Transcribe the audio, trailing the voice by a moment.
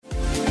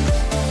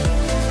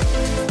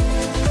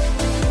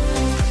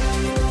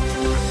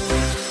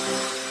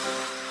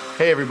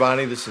Hey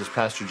everybody, this is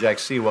Pastor Jack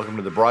C. Welcome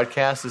to the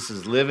broadcast. This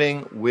is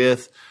Living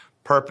with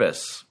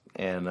Purpose.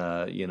 And,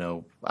 a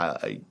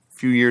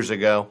few years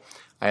ago,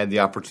 I had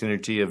the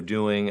opportunity of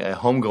doing a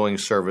homegoing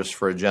service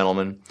for a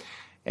gentleman.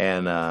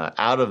 And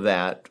out of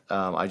that,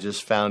 I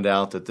just found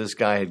out that this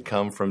guy had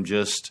come from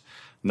just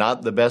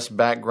not the best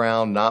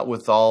background, not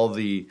with all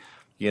the,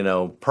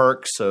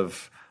 perks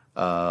of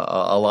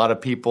a lot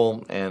of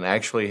people, and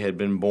actually had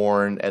been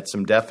born at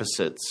some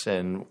deficits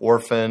and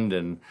orphaned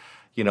and,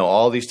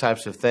 all these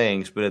types of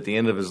things. But at the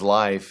end of his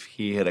life,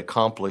 he had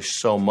accomplished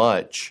so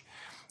much.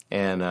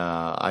 And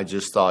I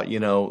just thought,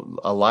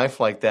 a life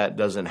like that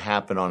doesn't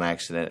happen on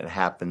accident. It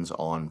happens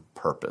on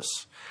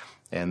purpose.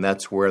 And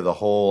that's where the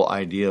whole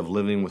idea of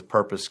living with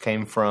purpose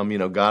came from.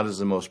 God is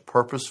the most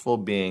purposeful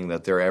being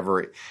that there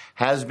ever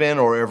has been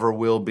or ever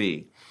will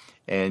be.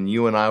 And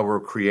you and I were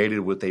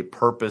created with a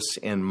purpose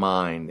in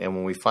mind. And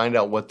when we find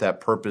out what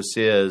that purpose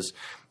is,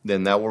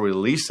 then that will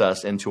release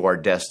us into our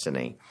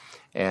destiny.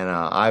 And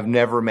I've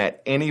never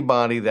met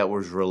anybody that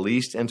was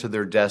released into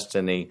their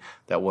destiny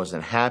that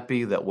wasn't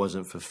happy, that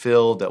wasn't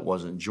fulfilled, that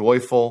wasn't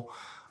joyful,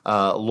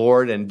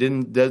 Lord. And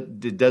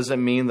it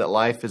doesn't mean that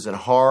life isn't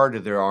hard, or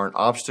there aren't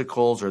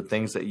obstacles or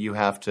things that you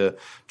have to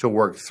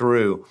work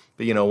through.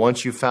 But,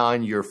 once you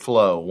find your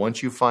flow,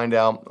 once you find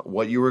out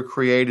what you were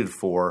created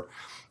for,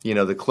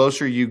 the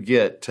closer you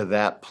get to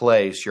that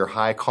place, your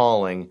high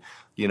calling,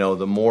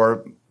 the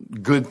more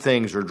good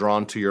things are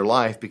drawn to your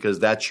life because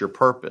that's your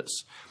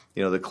purpose.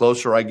 The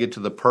closer I get to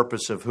the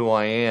purpose of who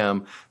I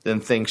am,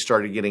 then things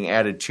started getting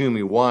added to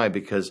me. Why?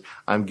 Because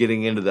I'm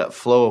getting into that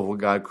flow of what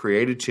God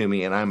created to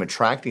me, and I'm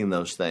attracting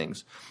those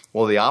things.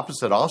 Well, the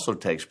opposite also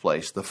takes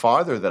place. The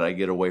farther that I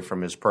get away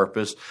from His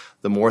purpose,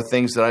 the more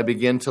things that I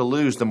begin to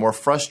lose, the more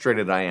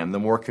frustrated I am, the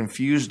more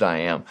confused I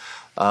am,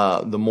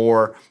 the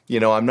more,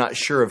 I'm not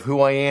sure of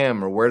who I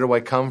am or where do I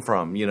come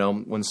from.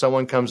 When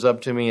someone comes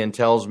up to me and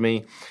tells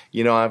me,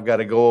 I've got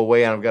to go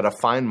away and I've got to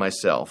find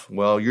myself.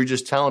 Well, you're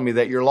just telling me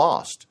that you're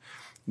lost.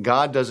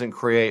 God doesn't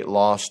create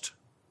lost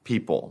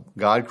people.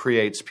 God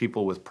creates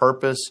people with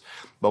purpose,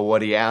 but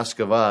what He asks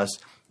of us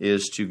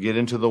is to get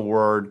into the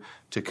Word,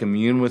 to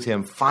commune with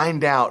Him,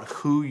 find out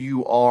who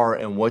you are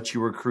and what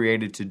you were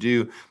created to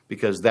do,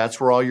 because that's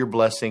where all your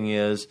blessing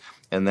is,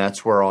 and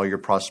that's where all your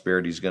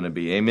prosperity is going to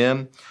be.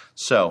 Amen?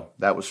 So,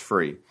 that was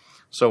free.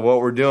 So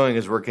what we're doing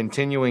is we're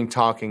continuing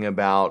talking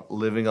about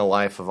living a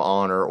life of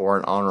honor or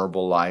an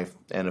honorable life.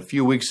 And a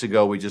few weeks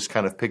ago, we just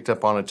kind of picked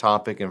up on a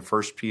topic in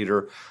 1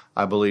 Peter,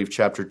 I believe,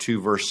 chapter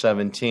 2, verse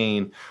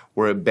 17,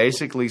 where it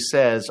basically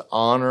says,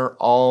 honor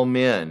all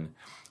men.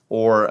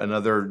 Or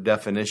another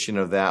definition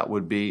of that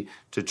would be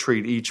to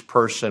treat each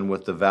person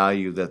with the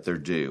value that they're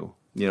due.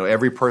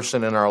 Every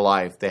person in our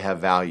life, they have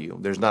value.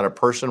 There's not a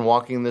person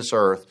walking this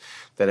earth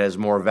that has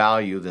more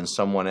value than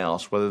someone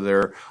else, whether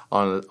they're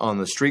on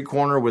the street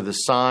corner with a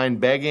sign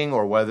begging,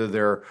 or whether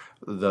they're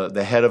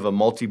the head of a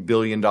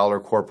multi-billion-dollar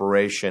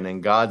corporation.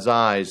 In God's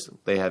eyes,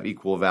 they have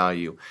equal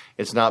value.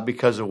 It's not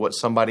because of what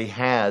somebody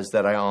has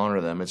that I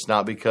honor them. It's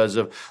not because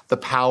of the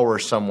power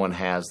someone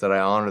has that I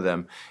honor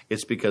them.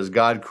 It's because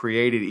God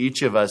created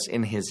each of us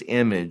in His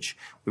image.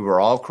 We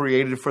were all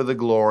created for the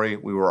glory.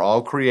 We were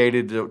all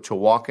created to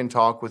walk and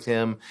talk with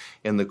Him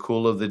in the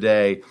cool of the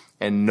day.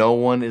 And no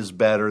one is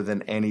better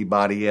than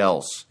anybody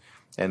else.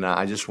 And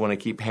I just want to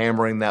keep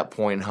hammering that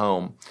point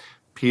home.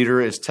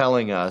 Peter is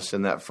telling us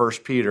in that 1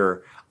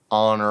 Peter,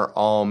 honor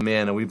all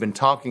men. And we've been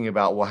talking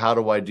about, well, how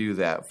do I do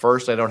that?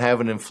 First, I don't have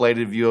an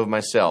inflated view of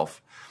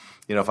myself.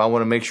 If I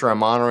want to make sure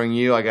I'm honoring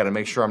you, I got to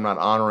make sure I'm not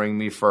honoring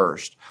me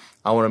first.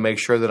 I want to make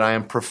sure that I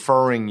am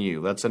preferring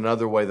you. That's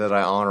another way that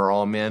I honor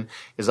all men,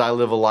 is I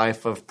live a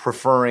life of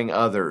preferring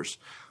others.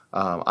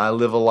 I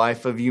live a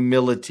life of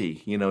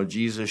humility.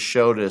 Jesus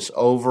showed us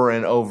over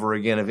and over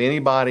again. If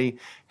anybody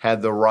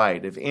had the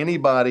right, if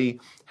anybody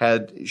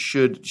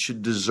should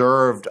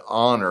deserved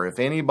honor, if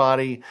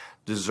anybody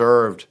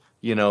deserved,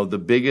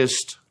 the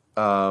biggest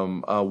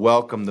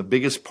welcome, the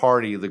biggest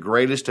party, the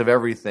greatest of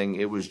everything,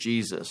 it was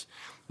Jesus.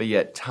 But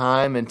yet,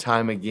 time and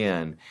time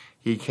again,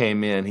 He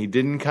came in. He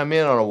didn't come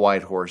in on a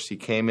white horse. He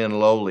came in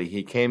lowly.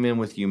 He came in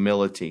with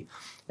humility.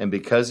 And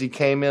because He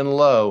came in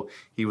low,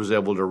 He was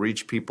able to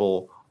reach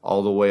people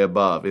all the way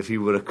above. If He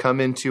would have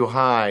come in too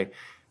high,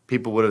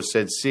 people would have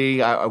said,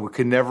 see, I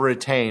could never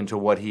attain to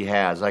what he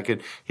has.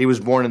 He was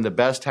born in the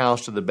best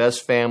house to the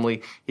best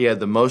family. He had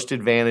the most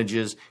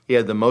advantages. He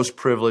had the most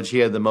privilege. He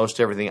had the most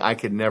everything. I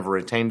could never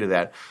attain to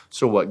that.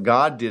 So what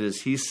God did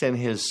is he sent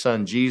his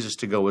son Jesus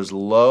to go as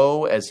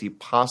low as he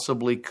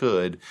possibly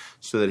could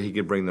so that he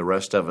could bring the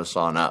rest of us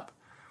on up.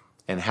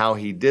 And how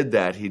he did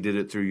that, he did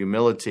it through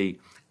humility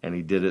and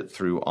he did it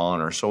through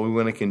honor. So we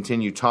want to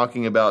continue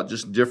talking about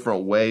just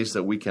different ways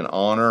that we can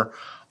honor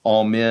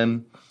all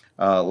men.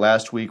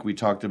 Last week we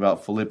talked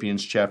about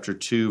Philippians chapter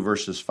 2,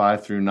 verses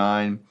 5 through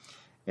 9,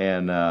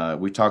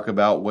 and we talk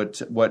about what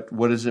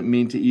does it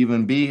mean to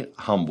even be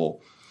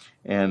humble.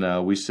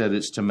 And we said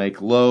it's to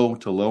make low,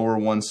 to lower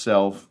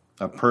oneself,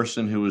 a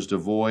person who is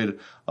devoid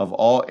of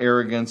all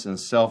arrogance and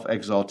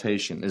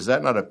self-exaltation. Is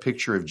that not a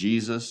picture of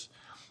Jesus?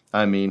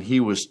 I mean, he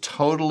was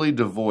totally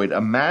devoid.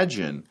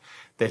 Imagine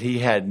that he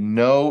had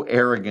no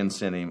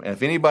arrogance in him. And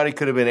if anybody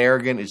could have been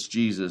arrogant, it's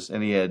Jesus.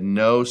 And he had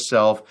no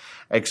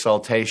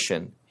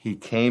self-exaltation. He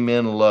came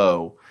in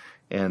low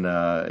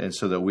and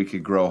so that we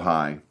could grow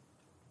high.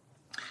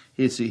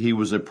 He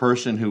was a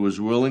person who was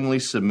willingly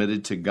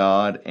submitted to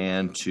God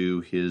and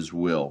to his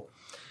will.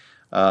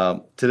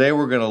 Today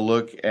we're going to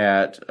look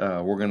at,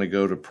 we're going to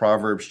go to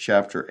Proverbs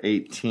chapter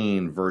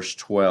 18, verse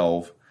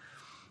 12.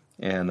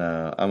 And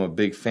I'm a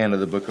big fan of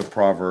the book of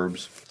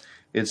Proverbs.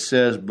 It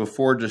says,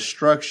 before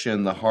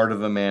destruction, the heart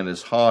of a man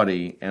is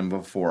haughty, and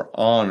before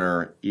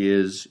honor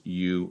is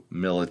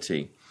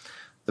humility.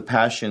 The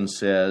Passion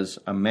says,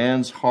 a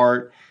man's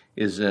heart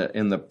is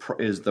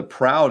the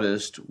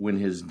proudest when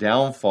his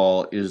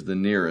downfall is the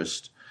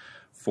nearest,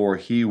 for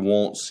he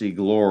won't see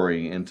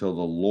glory until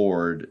the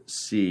Lord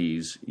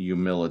sees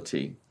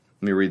humility.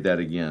 Let me read that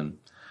again.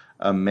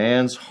 A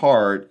man's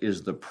heart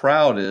is the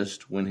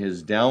proudest when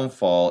his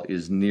downfall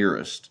is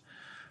nearest,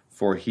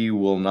 for he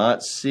will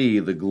not see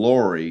the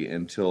glory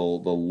until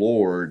the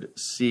Lord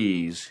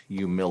sees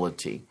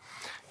humility.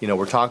 You know,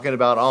 we're talking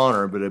about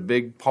honor, but a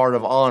big part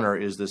of honor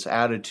is this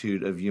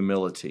attitude of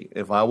humility.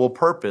 If I will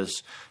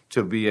purpose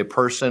to be a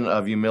person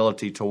of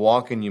humility, to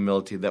walk in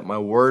humility, that my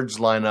words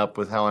line up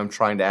with how I'm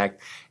trying to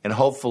act, and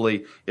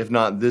hopefully, if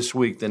not this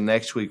week, then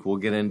next week we'll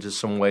get into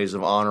some ways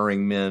of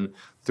honoring men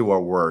through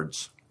our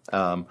words.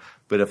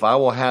 But if I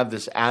will have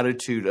this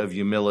attitude of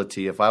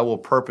humility, if I will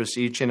purpose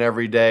each and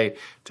every day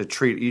to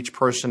treat each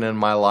person in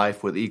my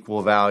life with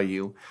equal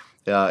value,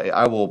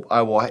 I will.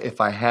 If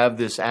I have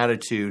this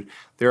attitude,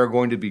 there are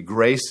going to be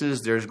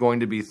graces. There's going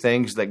to be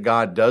things that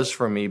God does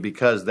for me,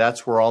 because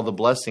that's where all the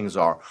blessings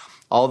are.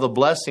 All the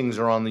blessings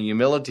are on the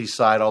humility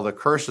side. All the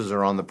curses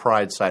are on the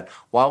pride side.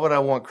 Why would I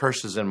want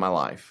curses in my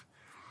life?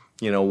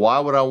 You know, why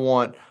would I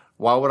want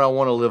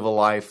to live a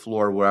life,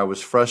 Lord, where I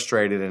was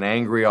frustrated and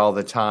angry all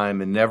the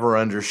time and never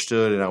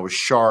understood, and I was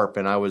sharp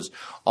and I was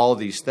all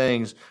these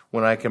things,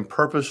 when I can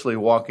purposely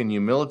walk in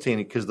humility?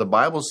 Because the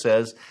Bible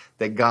says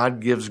that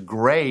God gives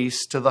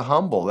grace to the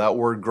humble. That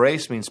word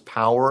grace means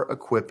power,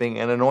 equipping,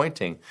 and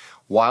anointing.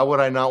 Why would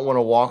I not want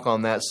to walk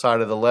on that side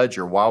of the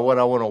ledger? Why would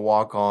I want to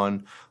walk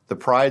on the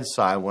pride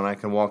side when I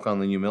can walk on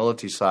the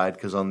humility side?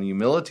 Because on the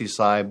humility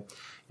side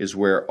is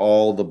where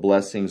all the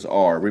blessings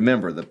are.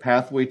 Remember, the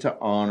pathway to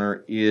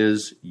honor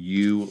is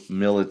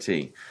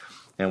humility.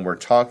 And we're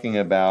talking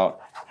about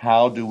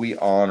how do we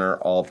honor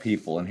all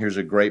people. And here's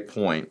a great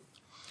point.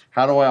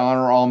 How do I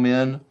honor all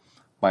men?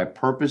 By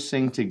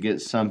purposing to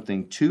get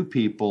something to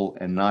people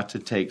and not to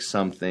take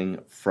something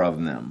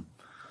from them.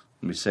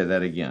 Let me say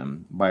that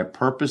again. By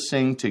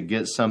purposing to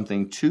get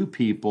something to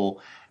people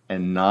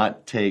and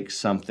not take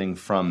something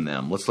from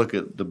them. Let's look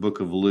at the book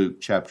of Luke,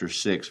 chapter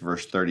 6,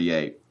 verse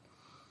 38.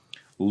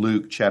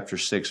 Luke chapter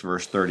 6,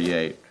 verse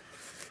 38.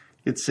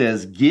 It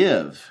says,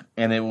 give,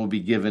 and it will be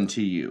given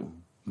to you.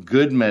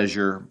 Good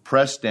measure,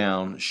 pressed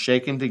down,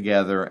 shaken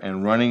together,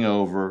 and running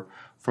over.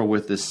 For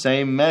with the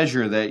same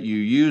measure that you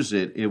use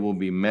it, it will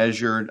be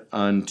measured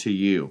unto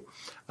you.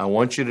 I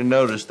want you to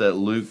notice that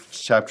Luke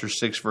chapter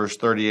 6, verse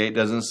 38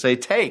 doesn't say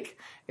take,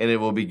 and it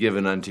will be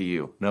given unto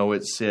you. No,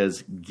 it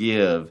says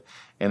give,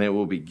 and it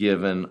will be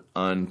given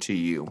unto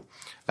you.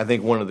 I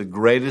think one of the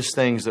greatest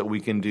things that we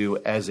can do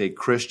as a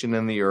Christian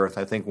in the earth,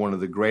 I think one of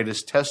the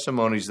greatest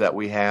testimonies that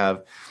we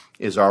have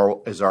is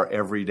our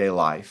everyday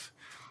life.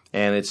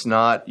 And it's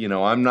not, you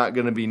know, I'm not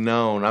going to be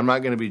known, I'm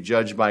not going to be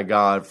judged by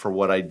God for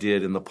what I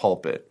did in the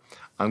pulpit.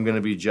 I'm going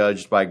to be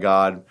judged by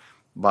God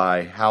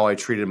by how I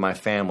treated my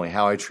family,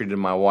 how I treated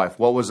my wife.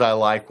 What was I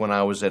like when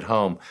I was at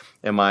home?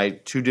 Am I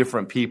two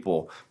different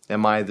people?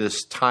 Am I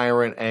this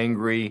tyrant,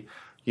 angry,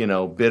 you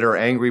know, bitter,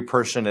 angry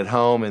person at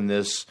home, and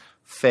this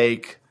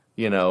fake,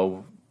 you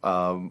know,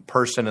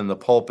 person in the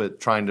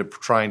pulpit trying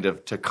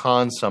to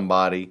con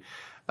somebody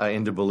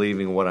into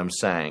believing what I'm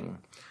saying?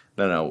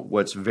 No.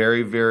 What's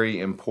very, very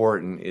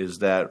important is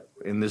that,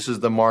 and this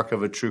is the mark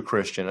of a true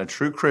Christian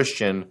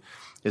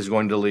is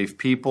going to leave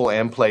people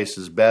and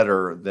places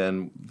better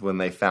than when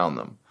they found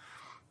them.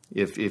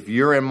 If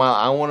you're in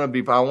I want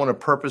to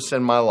purpose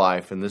in my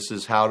life, and this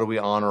is how do we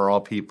honor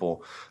all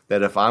people,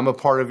 that if I'm a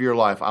part of your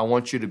life, I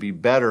want you to be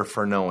better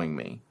for knowing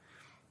me.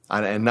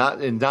 And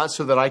not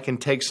so that I can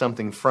take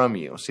something from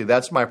you. See,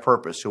 that's my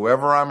purpose.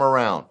 Whoever I'm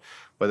around,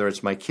 whether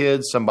it's my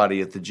kids,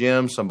 somebody at the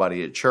gym,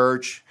 somebody at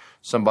church,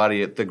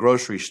 somebody at the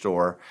grocery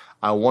store,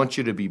 I want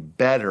you to be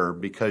better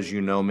because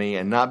you know me,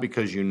 and not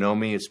because you know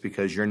me, it's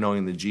because you're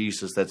knowing the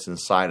Jesus that's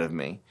inside of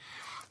me.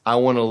 I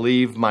want to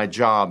leave my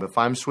job. If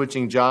I'm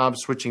switching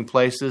jobs, switching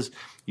places,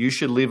 you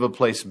should leave a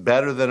place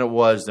better than it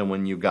was than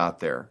when you got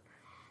there.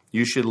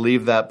 You should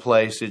leave that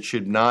place. It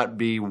should not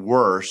be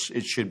worse.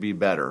 It should be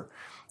better.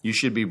 You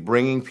should be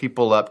bringing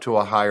people up to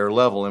a higher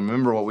level. And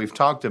remember what we've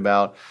talked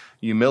about,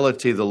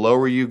 humility, the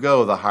lower you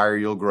go, the higher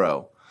you'll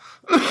grow.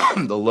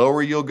 The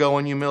lower you'll go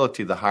in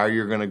humility, the higher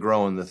you're going to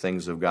grow in the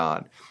things of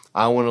God.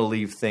 I want to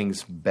leave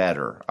things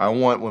better. I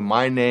want, when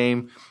my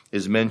name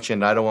is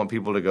mentioned, I don't want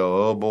people to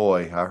go, oh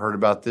boy, I heard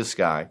about this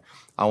guy.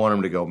 I want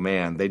them to go,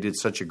 man, they did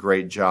such a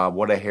great job.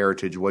 What a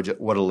heritage, what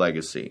a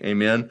legacy.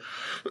 Amen?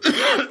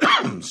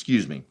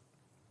 Excuse me.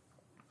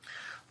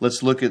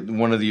 Let's look at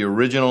one of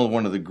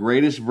the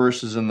greatest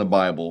verses in the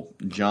Bible,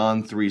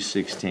 John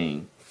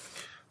 3:16.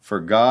 For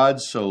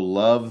God so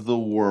loved the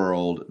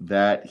world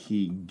that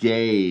he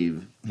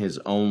gave his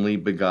only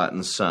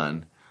begotten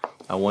Son.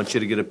 I want you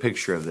to get a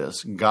picture of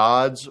this.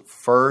 God's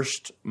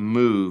first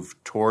move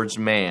towards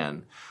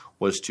man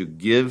was to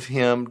give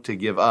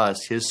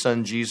us his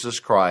Son Jesus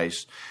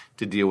Christ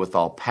to deal with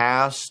all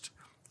past,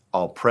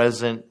 all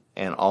present,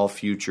 and all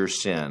future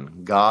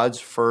sin. God's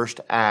first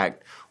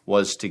act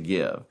was to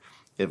give.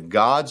 If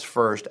God's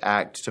first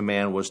act to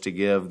man was to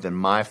give, then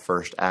my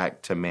first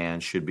act to man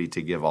should be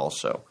to give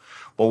also.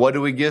 Well, what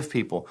do we give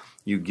people?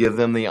 You give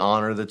them the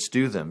honor that's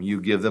due them. You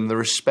give them the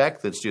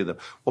respect that's due them.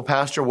 Well,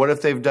 Pastor, what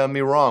if they've done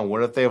me wrong?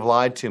 What if they've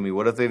lied to me?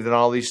 What if they've done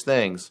all these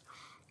things?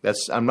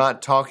 I'm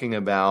not talking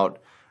about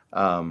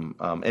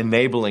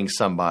enabling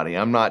somebody.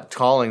 I'm not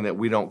calling that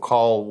we don't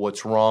call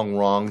what's wrong,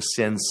 wrong,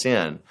 sin,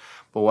 sin.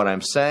 But what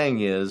I'm saying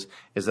is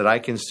that I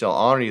can still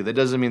honor you. That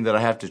doesn't mean that I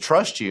have to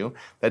trust you.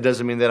 That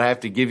doesn't mean that I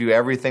have to give you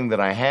everything that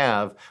I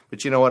have.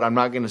 But you know what? I'm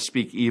not going to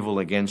speak evil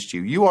against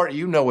you.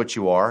 You know what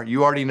you are.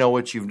 You already know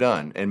what you've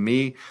done. And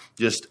me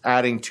just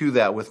adding to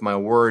that with my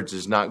words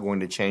is not going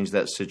to change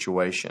that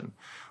situation.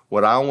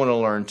 What I want to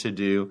learn to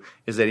do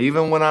is that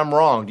even when I'm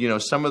wronged,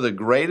 some of the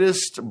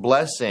greatest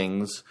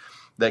blessings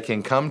that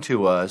can come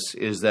to us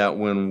is that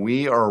when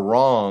we are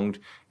wronged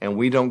and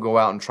we don't go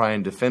out and try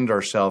and defend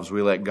ourselves,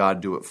 we let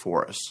God do it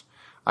for us.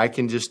 I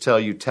can just tell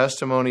you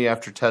testimony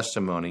after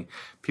testimony,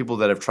 people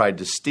that have tried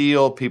to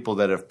steal, people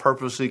that have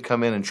purposely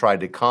come in and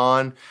tried to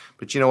con.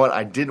 But you know what?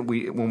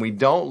 When we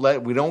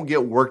don't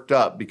get worked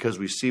up because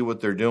we see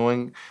what they're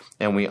doing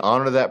and we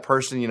honor that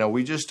person,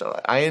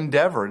 I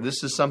endeavor.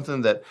 This is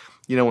something that,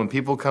 when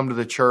people come to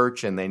the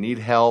church and they need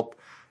help,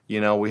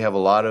 we have a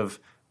lot of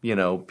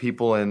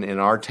people in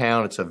our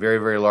town. It's a very,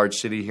 very large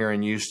city here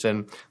in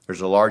Houston.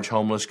 There's a large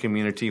homeless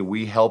community.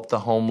 We help the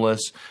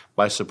homeless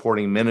by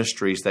supporting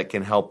ministries that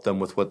can help them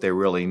with what they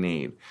really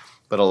need.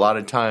 But a lot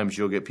of times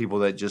you'll get people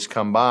that just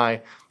come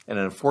by, and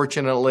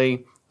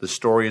unfortunately, the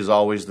story is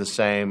always the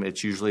same.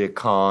 It's usually a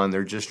con.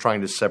 They're just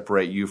trying to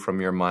separate you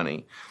from your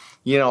money.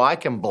 I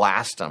can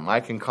blast them. I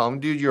can call them,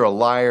 dude, you're a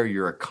liar,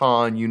 you're a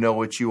con, you know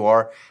what you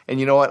are. And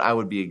you know what? I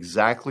would be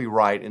exactly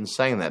right in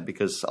saying that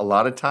because a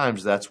lot of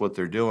times that's what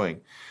they're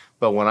doing.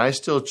 But when I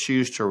still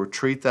choose to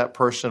treat that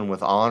person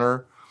with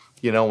honor,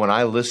 when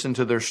I listen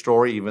to their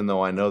story, even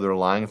though I know they're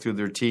lying through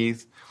their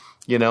teeth,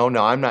 now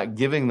I'm not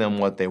giving them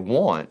what they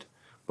want.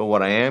 But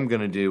what I am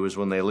going to do is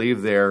when they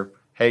leave there,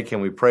 hey,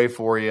 can we pray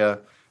for you?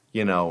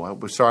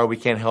 We're sorry we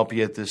can't help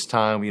you at this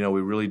time. We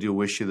really do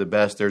wish you the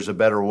best. There's a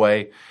better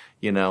way.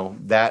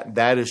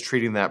 That is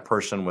treating that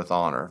person with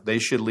honor. They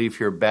should leave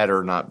here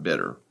better, not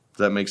bitter.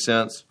 Does that make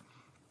sense?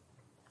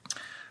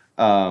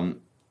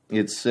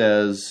 It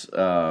says,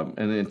 and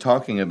in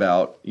talking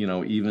about,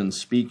 even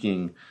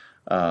speaking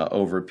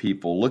over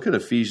people, look at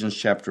Ephesians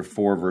chapter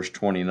 4, verse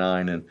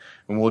 29, and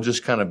we'll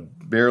just kind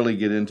of barely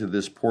get into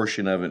this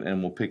portion of it,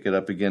 and we'll pick it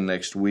up again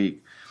next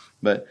week.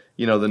 But,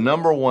 the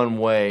number one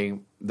way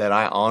that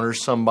I honor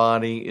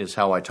somebody is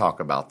how I talk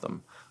about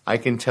them. I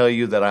can tell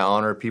you that I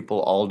honor people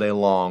all day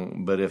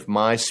long, but if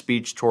my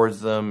speech towards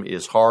them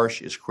is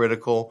harsh, is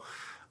critical,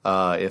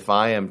 if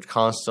I am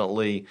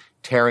constantly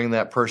tearing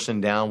that person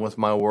down with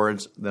my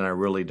words, then I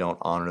really don't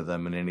honor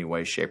them in any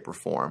way, shape, or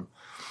form.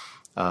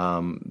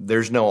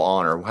 There's no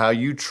honor. How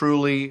you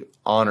truly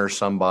honor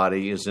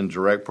somebody is in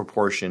direct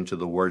proportion to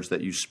the words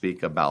that you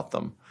speak about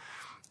them.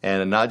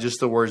 And not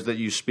just the words that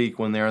you speak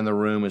when they're in the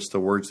room, it's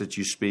the words that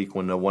you speak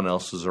when no one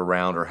else is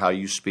around or how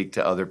you speak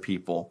to other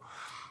people.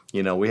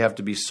 We have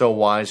to be so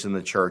wise in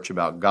the church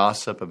about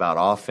gossip, about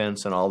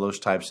offense, and all those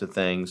types of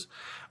things.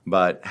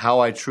 But how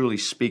I truly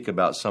speak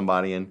about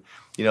somebody, and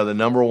the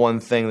number one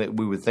thing that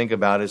we would think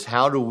about is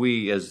how do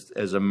we,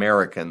 as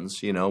Americans,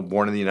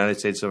 born in the United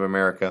States of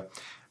America,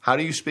 how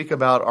do you speak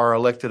about our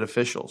elected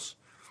officials?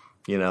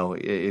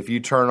 If you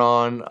turn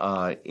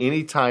on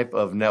any type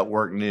of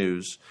network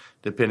news,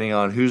 depending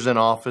on who's in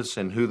office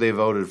and who they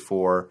voted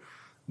for,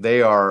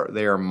 they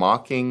are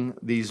mocking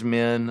these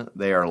men.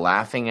 They are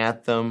laughing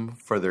at them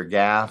for their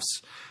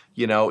gaffes.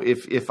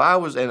 If I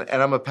was, and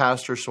I'm a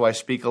pastor, so I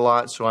speak a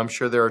lot, so I'm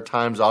sure there are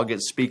times I'll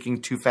get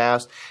speaking too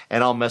fast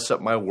and I'll mess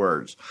up my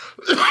words.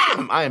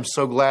 I am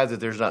so glad that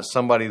there's not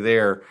somebody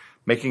there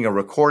making a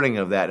recording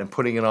of that and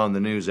putting it on the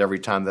news every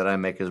time that I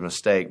make a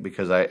mistake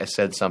because I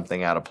said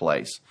something out of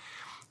place.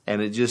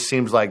 And it just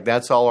seems like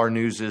that's all our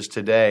news is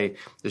today,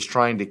 is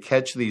trying to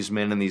catch these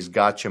men in these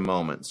gotcha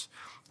moments.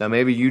 Now,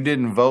 maybe you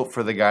didn't vote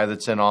for the guy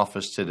that's in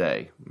office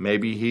today.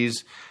 Maybe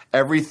he's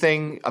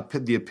everything,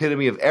 the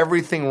epitome of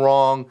everything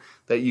wrong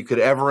that you could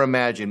ever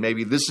imagine.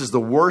 Maybe this is the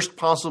worst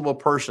possible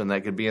person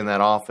that could be in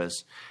that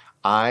office.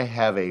 I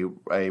have a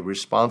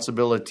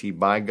responsibility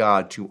by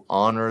God to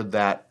honor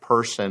that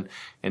person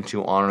and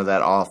to honor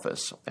that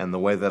office. And the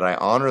way that I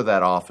honor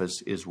that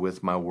office is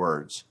with my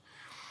words.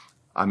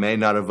 I may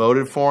not have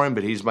voted for him,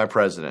 but he's my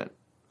president.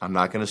 I'm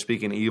not going to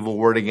speak an evil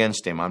word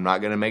against him. I'm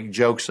not going to make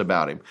jokes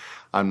about him.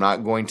 I'm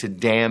not going to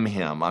damn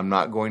him. I'm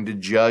not going to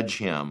judge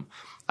him.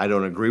 I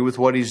don't agree with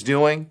what he's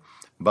doing,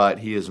 but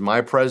he is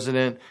my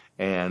president.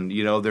 And,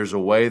 there's a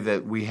way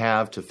that we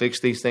have to fix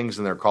these things,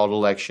 and they're called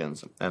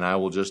elections. And I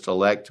will just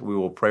we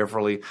will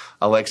prayerfully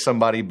elect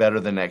somebody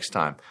better the next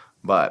time.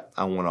 But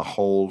I want to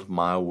hold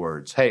my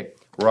words. Hey,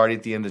 we're already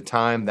at the end of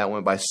time. That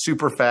went by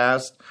super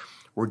fast.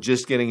 We're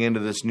just getting into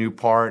this new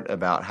part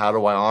about how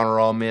do I honor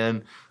all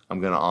men. I'm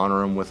going to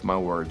honor them with my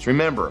words.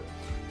 Remember,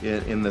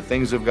 in the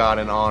things of God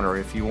and honor,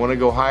 if you want to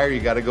go higher,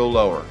 you got to go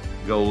lower.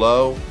 Go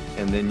low,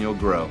 and then you'll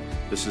grow.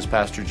 This is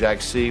Pastor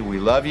Jack C. We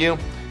love you,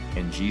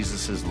 and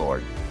Jesus is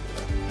Lord.